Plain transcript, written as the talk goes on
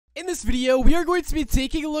In this video, we are going to be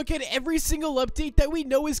taking a look at every single update that we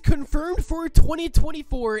know is confirmed for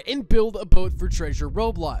 2024 in Build a Boat for Treasure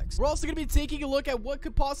Roblox. We're also going to be taking a look at what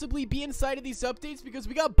could possibly be inside of these updates because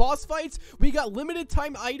we got boss fights, we got limited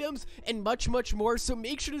time items, and much more, so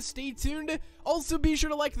make sure to stay tuned. Also, be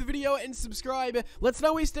sure to like the video and subscribe. Let's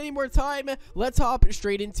not waste any more time. Let's hop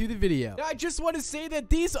straight into the video. Now, I just want to say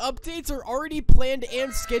that these updates are already planned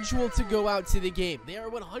and scheduled to go out to the game. They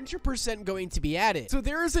are 100% going to be added. So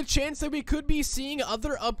there is a chance that we could be seeing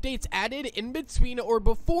other updates added in between or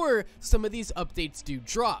before some of these updates do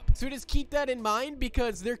drop. So just keep that in mind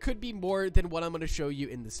because there could be more than what I'm going to show you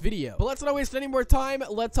in this video. But let's not waste any more time.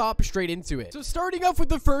 Let's hop straight into it. So starting off with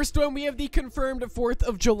the first one, we have the confirmed 4th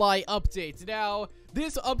of July update. Now,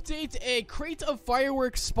 this update, a crate of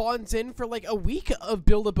fireworks spawns in for like a week of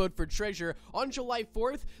Build a Boat for Treasure on July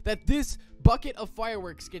 4th that this bucket of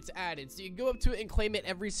fireworks gets added. So you can go up to it and claim it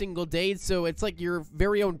every single day. So it's like your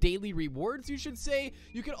very own daily rewards, you should say.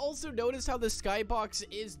 You can also notice how the skybox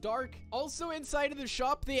is dark. Also inside of the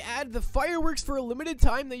shop, they add the fireworks for a limited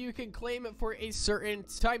time that you can claim for a certain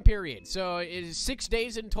time period. So it is 6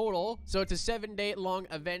 days in total. So it's a 7-day long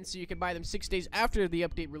event. So you can buy them 6 days after the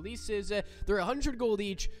update releases. They're 100 gold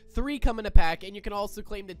each, 3 come in a pack, and you can also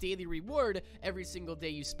claim the daily reward every single day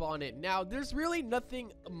you spawn it. Now, there's really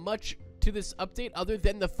nothing much to this update other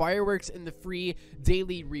than the fireworks and the free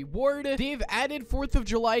daily reward. They've added 4th of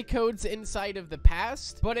July codes inside of the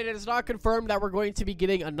past, but it is not confirmed that we're going to be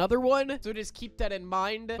getting another one, so just keep that in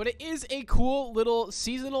mind. But it is a cool little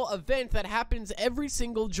seasonal event that happens every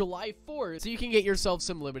single July 4th, so you can get yourself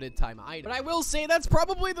some limited time items. But I will say that's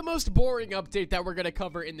probably the most boring update that we're going to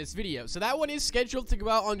cover in this video. So that one is scheduled to go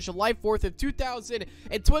out on July 4th of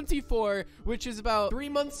 2024, which is about 3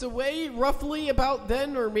 months away, roughly about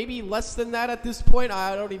then, or maybe less than that at this point.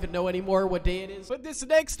 I don't even know anymore what day it is. But this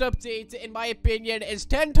next update, in my opinion, is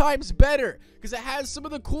 10 times better because it has some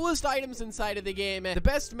of the coolest items inside of the game, the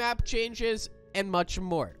best map changes, and much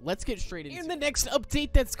more. Let's get straight into it. And the next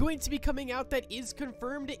update that's going to be coming out that is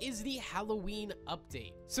confirmed is the Halloween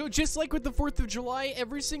update. So just like with the 4th of July,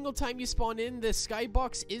 every single time you spawn in, the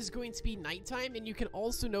skybox is going to be nighttime, and you can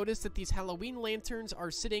also notice that these Halloween lanterns are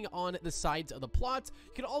sitting on the sides of the plot.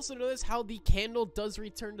 You can also notice how the candle does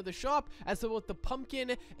return to the shop, as well with the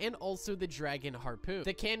pumpkin and also the dragon harpoon.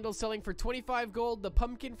 The candle selling for 25 gold, the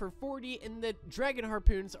pumpkin for 40, and the dragon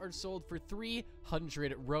harpoons are sold for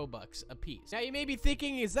 300 Robux a piece. Now, you may be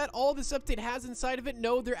thinking, is that all this update has inside of it?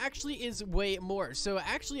 No, there actually is way more. So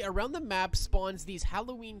actually around the map spawns these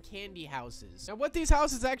Halloween candy houses. Now what these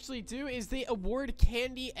houses actually do is they award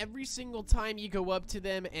candy every single time you go up to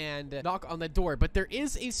them and knock on the door, but there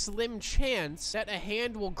is a slim chance that a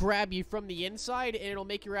hand will grab you from the inside and it'll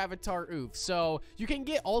make your avatar oof. So you can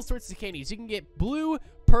get all sorts of candies. You can get blue,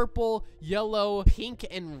 purple, yellow, pink,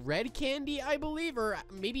 and red candy, I believe, or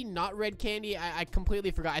maybe not red candy. I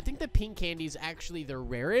completely forgot. I think the pink candy is actually the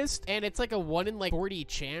rarest, and it's like a 1 in like 40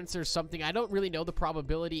 chance or something. I don't really know the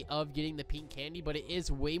probability of getting the pink candy, but it is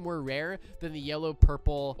way more rare than the yellow,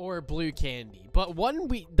 purple, or blue candy. But one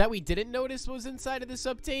that we didn't notice was inside of this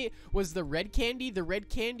update was the red candy. The red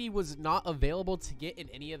candy was not available to get in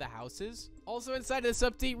any of the houses. Also inside of this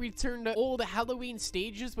update, returned old Halloween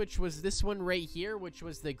stages, which was this one right here, which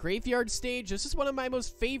was the graveyard stage. This is one of my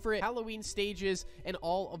most favorite Halloween stages in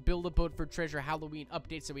all of Build a Boat for Treasure Halloween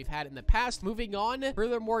updates that we've had in the past. Moving on,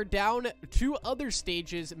 furthermore down, 2 other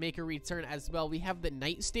stages make a return as well. We have the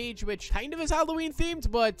night stage, which kind of is Halloween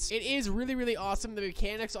themed, but it is really awesome. The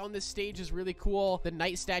mechanics on this stage is really cool. The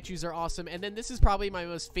night statues are awesome. And then this is probably my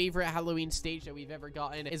most favorite Halloween stage that we've ever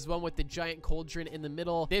gotten, is one with the giant cauldron in the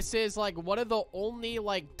middle. This is like one of the only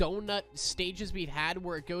like donut stages we've had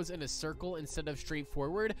where it goes in a circle instead of straight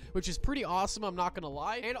forward, which is pretty awesome, I'm not gonna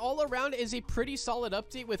lie. And all around is a pretty solid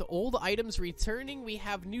update with old items returning. We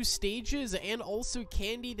have new stages and also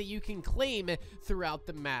candy that you can claim throughout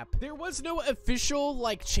the map. There was no official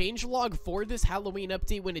like changelog for this Halloween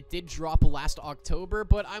update when it did drop last October,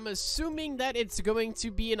 but I'm assuming that it's going to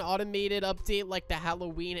be an automated update like the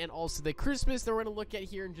Halloween and also the Christmas that we're gonna look at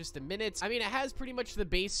here in just a minute. I mean, it has pretty much the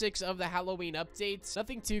basics of the Halloween updates,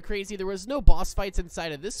 nothing too crazy. There was no boss fights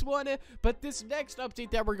inside of this one, but this next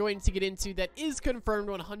update that we're going to get into that is confirmed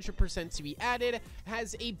 100% to be added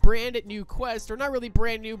has a brand new quest, or not really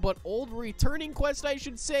brand new, but old returning quest, I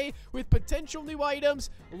should say, with potential new items,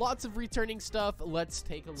 lots of returning stuff. Let's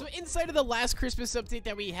take a look. So inside of the last Christmas update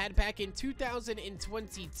that we had back in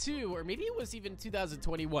 2022, or maybe it was even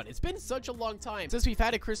 2021, it's been such a long time since we've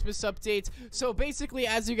had a Christmas update. So basically,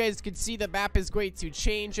 as you guys can see, the map is going to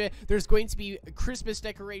change. There's going to be Christmas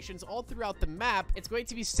decorations all throughout the map. It's going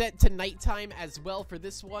to be set to nighttime as well for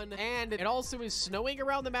this one. And it also is snowing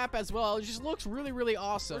around the map as well. It just looks really, really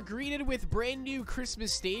awesome. We're greeted with brand new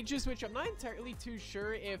Christmas stages, which I'm not entirely too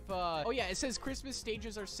sure if, oh yeah, it says Christmas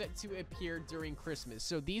stages are set to appear during Christmas.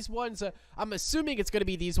 So these ones, I'm assuming it's going to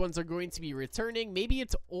be these ones are going to be returning. Maybe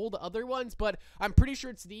it's old other ones, but I'm pretty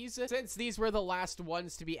sure it's these, since these were the last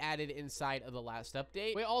ones to be added inside of the last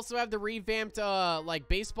update. We also have the revamped, like,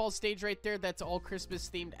 baseball stage right there. That's all Christmas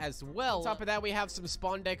themed as well. On top of that, we have some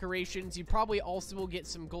spawn decorations. You probably also will get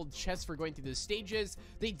some gold chests for going through the stages.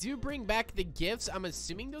 They do bring back the gifts. I'm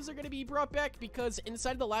assuming those are going to be brought back because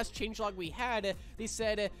inside the last changelog we had, they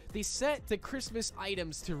said they set the Christmas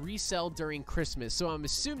items to resell during Christmas. So I'm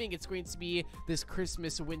assuming it's going to be this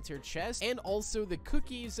Christmas winter chest and also the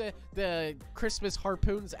cookies, the Christmas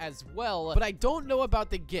harpoons as well. But I don't know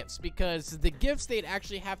about the gifts because the gifts, they'd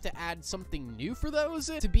actually have to add something new for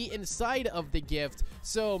those to be inside of the gift.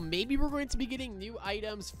 So maybe we're going to be getting new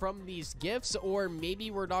items from these gifts, or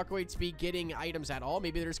maybe we're not going to be getting items at all.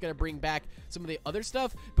 Maybe they're just going to bring back some of the other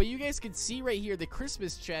stuff. But you guys can see right here, the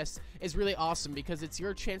Christmas chest is really awesome because it's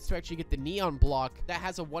your chance to actually get the neon block that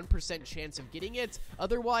has a 1% chance of getting it.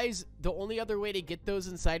 Otherwise, the only other way to get those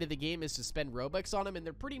inside of the game is to spend Robux on them, and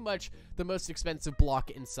they're pretty much the most expensive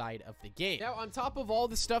block inside of the game. Now, on top of all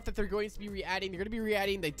the stuff that they're going to be re-adding, they're going to be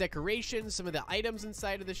re-adding the decorations, some of the items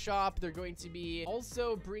inside of the shop. They're going to be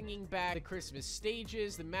also bringing back the Christmas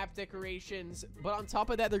stages, the map decorations, but on top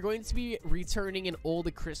of that, they're going to be returning an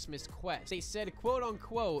old Christmas quest. They said, quote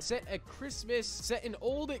unquote, set an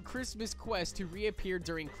old Christmas quest to reappear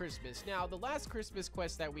during Christmas. Now, the last Christmas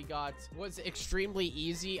quest that we got was extremely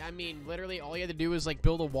easy. I mean, literally all you had to do was like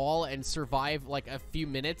build a wall and survive like a few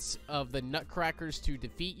minutes of the nutcrackers to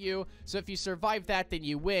defeat you. So if you survive that, then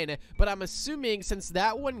you win. But I'm assuming since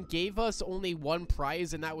that one gave us only one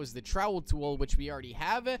prize, and that was the trowel tool, which we already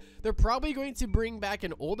have, they're probably going to bring back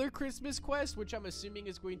an older Christmas quest, which I'm assuming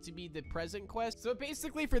is going to be the present quest. So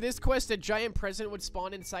basically for this quest, a giant present would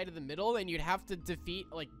spawn inside of the middle, and you'd have to defeat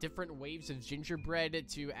like different waves of gingerbread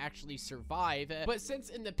to actually survive. But since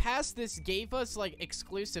in the past this gave us like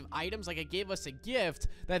exclusive items, like it gave us a gift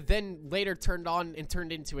that then later turned on and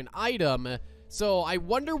turned into an item. So I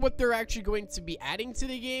wonder what they're actually going to be adding to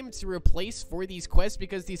the game to replace for these quests,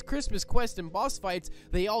 because these Christmas quests and boss fights,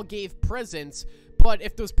 they all gave presents. But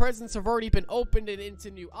if those presents have already been opened and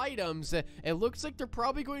into new items, it looks like they're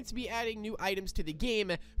probably going to be adding new items to the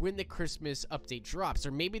game when the Christmas update drops.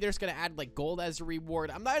 Or maybe they're just going to add like gold as a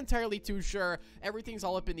reward. I'm not entirely too sure. Everything's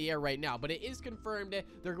all up in the air right now. But it is confirmed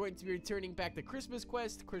they're going to be returning back the Christmas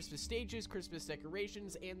quest, Christmas stages, Christmas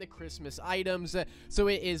decorations, and the Christmas items. So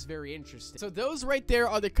it is very interesting. So those right there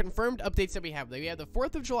are the confirmed updates that we have. We have the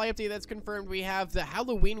 4th of July update that's confirmed. We have the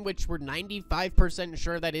Halloween, which we're 95%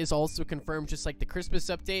 sure that is also confirmed, just like the Christmas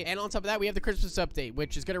update. And on top of that, we have the Christmas update,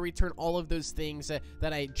 which is going to return all of those things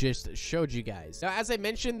that I just showed you guys. Now, as I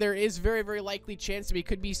mentioned, there is very, very likely chance that we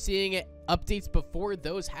could be seeing updates before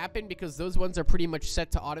those happen, because those ones are pretty much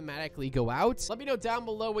set to automatically go out. Let me know down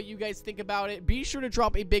below what you guys think about it. Be sure to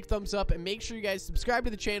drop a big thumbs up and make sure you guys subscribe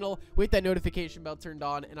to the channel with that notification bell turned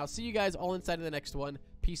on, and I'll see you guys all inside of the next one.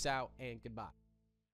 Peace out and goodbye.